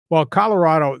Well,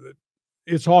 Colorado,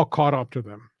 it's all caught up to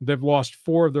them. They've lost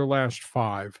 4 of their last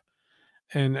 5.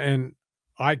 And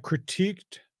I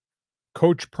critiqued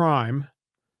Coach Prime.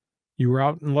 You were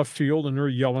out in left field and you were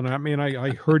yelling at me, and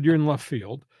I heard you in left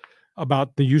field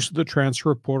about the use of the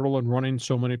transfer portal and running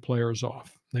so many players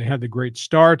off. They had the great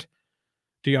start.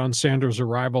 Deion Sanders'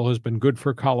 arrival has been good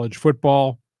for college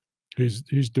football.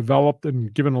 He's developed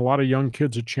and given a lot of young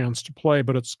kids a chance to play,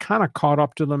 but it's kind of caught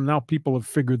up to them. Now people have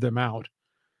figured them out.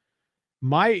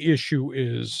 My issue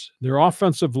is their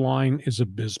offensive line is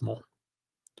abysmal.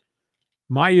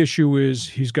 My issue is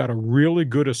he's got a really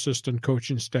good assistant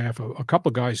coaching staff. A couple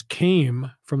of guys came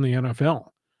from the NFL.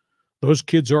 Those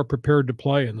kids are prepared to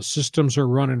play, and the systems are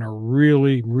running are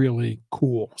really, really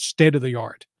cool,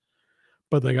 state-of-the-art.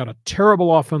 But they got a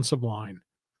terrible offensive line.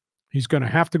 He's going to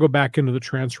have to go back into the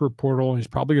transfer portal. He's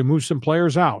probably going to move some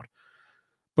players out.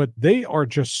 But they are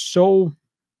just so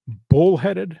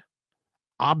bullheaded,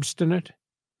 obstinate.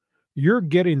 You're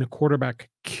getting the quarterback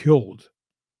killed.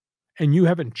 And you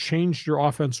haven't changed your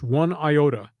offense one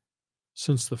iota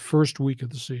since the first week of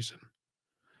the season.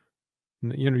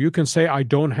 You know, you can say, I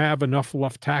don't have enough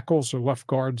left tackles or left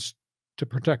guards to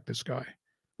protect this guy.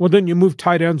 Well, then you move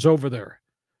tight ends over there.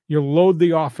 You load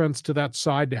the offense to that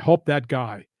side to help that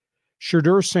guy.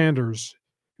 Shedeur Sanders,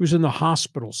 he was in the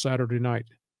hospital Saturday night.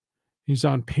 He's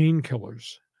on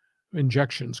painkillers,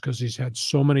 injections, because he's had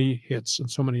so many hits and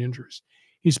so many injuries.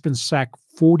 He's been sacked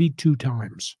 42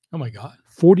 times. Oh, my God.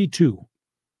 42.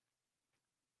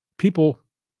 People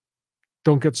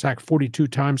don't get sacked 42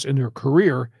 times in their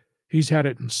career. He's had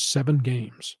it in 7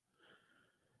 games.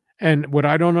 And what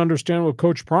I don't understand with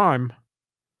Coach Prime,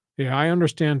 yeah, I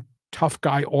understand tough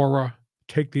guy aura,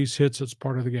 take these hits, it's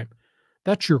part of the game.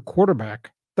 That's your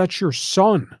quarterback. That's your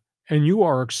son. And you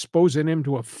are exposing him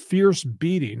to a fierce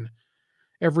beating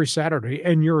every Saturday.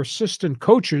 And your assistant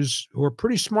coaches, who are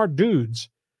pretty smart dudes,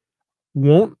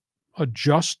 won't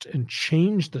adjust and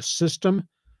change the system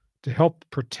to help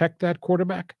protect that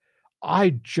quarterback.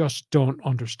 I just don't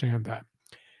understand that.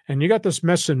 And you got this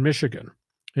mess in Michigan.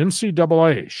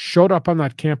 NCAA showed up on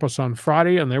that campus on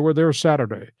Friday, and they were there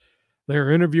Saturday.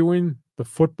 They're interviewing the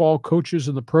football coaches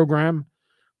in the program.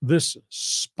 This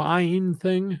spying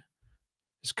thing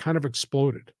has kind of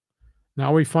exploded.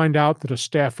 Now we find out that a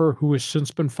staffer who has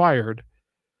since been fired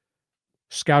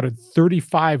scouted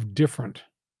 35 different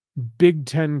Big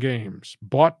Ten games,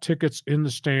 bought tickets in the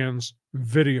stands,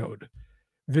 videoed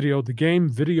the game,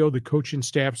 videoed the coaching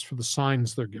staffs for the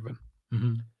signs they're given.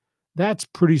 Mm-hmm. That's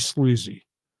pretty sleazy.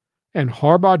 And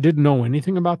Harbaugh didn't know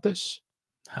anything about this.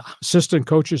 Assistant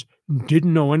coaches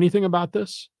didn't know anything about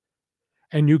this.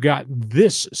 And you got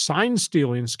this sign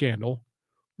stealing scandal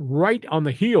right on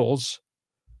the heels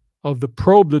of the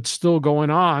probe that's still going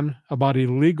on about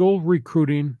illegal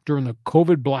recruiting during the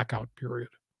COVID blackout period.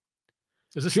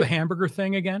 Is this the hamburger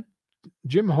thing again?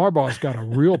 Jim Harbaugh's got a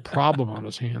real problem on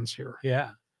his hands here.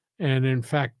 Yeah. And in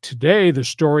fact, today, the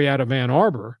story out of Ann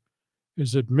Arbor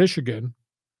is that Michigan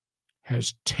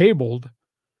has tabled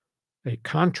a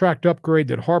contract upgrade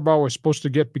that Harbaugh was supposed to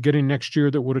get beginning next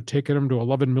year that would have taken him to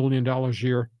 $11 million a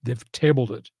year. They've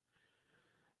tabled it.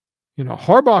 You know,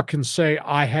 Harbaugh can say,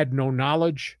 I had no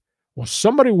knowledge. Well,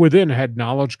 somebody within had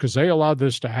knowledge because they allowed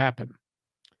this to happen.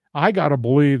 I got to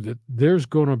believe that there's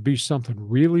going to be something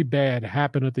really bad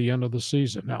happen at the end of the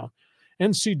season. Now,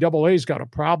 NCAA's got a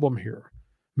problem here.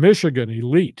 Michigan,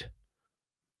 elite.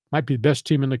 Might be the best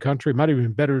team in the country. Might even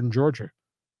be better than Georgia.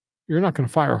 You're not going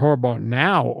to fire Harbaugh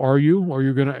now, are you? Or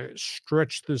you're going to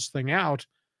stretch this thing out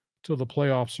till the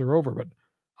playoffs are over. But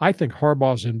I think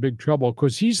Harbaugh's in big trouble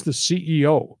because he's the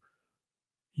CEO.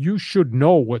 You should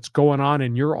know what's going on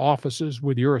in your offices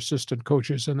with your assistant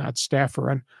coaches and that staffer.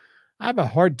 And I have a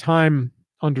hard time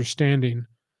understanding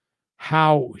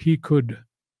how he could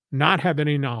not have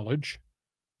any knowledge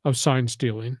of sign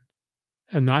stealing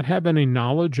and not have any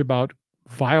knowledge about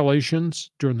violations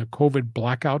during the COVID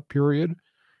blackout period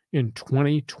in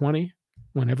 2020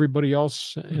 when everybody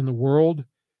else in the world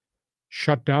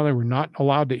shut down. They were not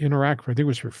allowed to interact for, I think it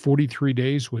was for 43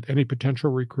 days with any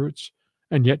potential recruits.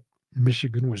 And yet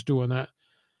Michigan was doing that.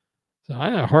 So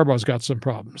I know Harbaugh's got some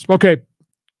problems. Okay.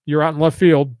 You're out in left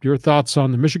field. Your thoughts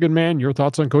on the Michigan man, your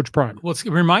thoughts on Coach Prime. Well, it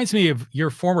reminds me of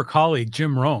your former colleague,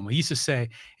 Jim Rome. He used to say,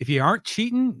 if you aren't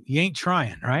cheating, you ain't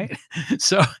trying, right?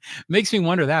 So it makes me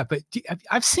wonder that. But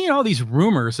I've seen all these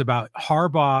rumors about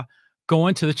Harbaugh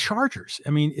going to the Chargers. I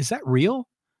mean, is that real?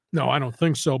 No, I don't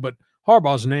think so. But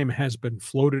Harbaugh's name has been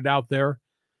floated out there,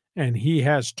 and he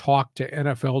has talked to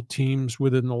NFL teams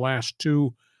within the last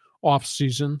 2 off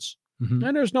seasons. Mm-hmm.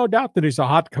 And there's no doubt that he's a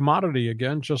hot commodity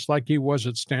again, just like he was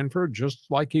at Stanford, just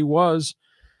like he was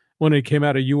when he came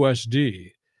out of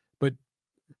USD.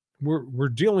 we're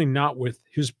dealing not with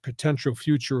his potential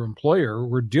future employer.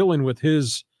 We're dealing with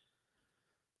his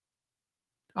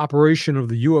operation of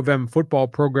the U of M football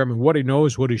program and what he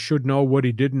knows, what he should know, what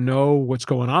he didn't know, what's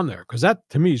going on there. Because that,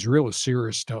 to me, is really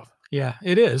serious stuff. Yeah,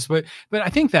 it is. But I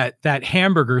think that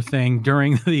hamburger thing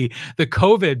during the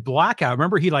COVID blackout,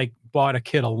 remember he like bought a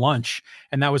kid a lunch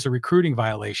and that was a recruiting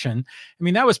violation. I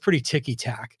mean, that was pretty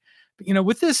ticky-tack. But, you know,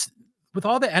 with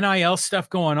all the NIL stuff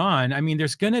going on, I mean,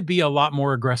 there's going to be a lot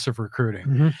more aggressive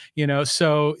recruiting, you know?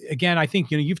 So again, I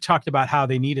think, you know, you've talked about how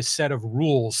they need a set of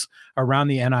rules around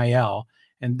the NIL,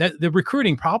 and that the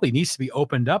recruiting probably needs to be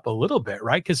opened up a little bit,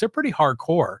 right? Because they're pretty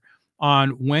hardcore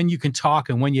on when you can talk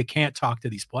and when you can't talk to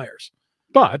these players.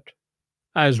 But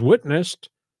as witnessed,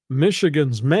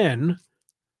 Michigan's men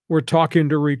were talking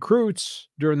to recruits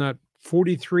during that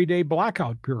 43-day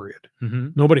blackout period.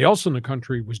 Nobody else in the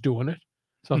country was doing it.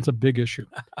 So that's a big issue.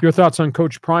 Your thoughts on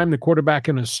Coach Prime, the quarterback,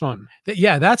 and his son?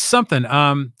 Yeah, that's something.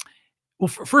 Well,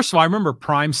 first of all, I remember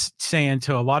Prime saying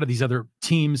to a lot of these other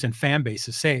teams and fan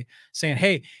bases, saying,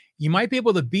 hey, you might be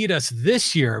able to beat us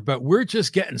this year, but we're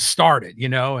just getting started, you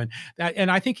know?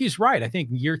 And I think he's right. I think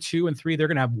year 2 and 3, they're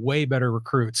going to have way better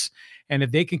recruits. And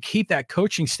if they can keep that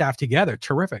coaching staff together,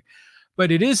 terrific.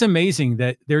 But it is amazing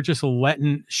that they're just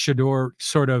letting Shedeur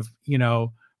sort of, you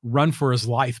know, run for his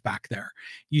life back there.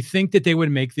 You think that they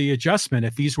would make the adjustment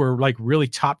if these were like really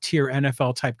top tier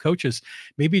NFL type coaches.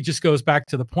 Maybe it just goes back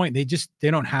to the point. They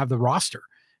don't have the roster.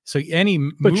 So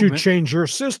but you change your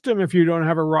system if you don't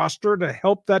have a roster to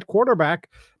help that quarterback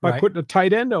by putting a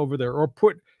tight end over there, or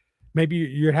maybe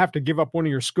you'd have to give up one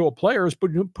of your skill players,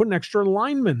 but you put an extra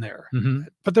lineman there.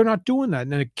 But they're not doing that.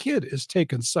 And a kid is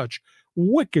taking such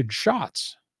wicked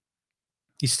shots.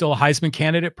 He's still a Heisman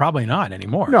candidate? Probably not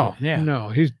anymore. No,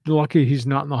 he's lucky he's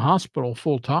not in the hospital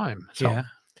full time. So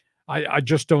I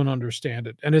just don't understand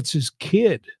it. And it's his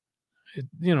kid.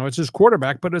 You know, it's his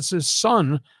quarterback, but it's his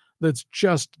son that's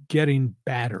just getting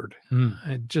battered.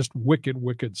 And just wicked,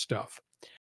 wicked stuff.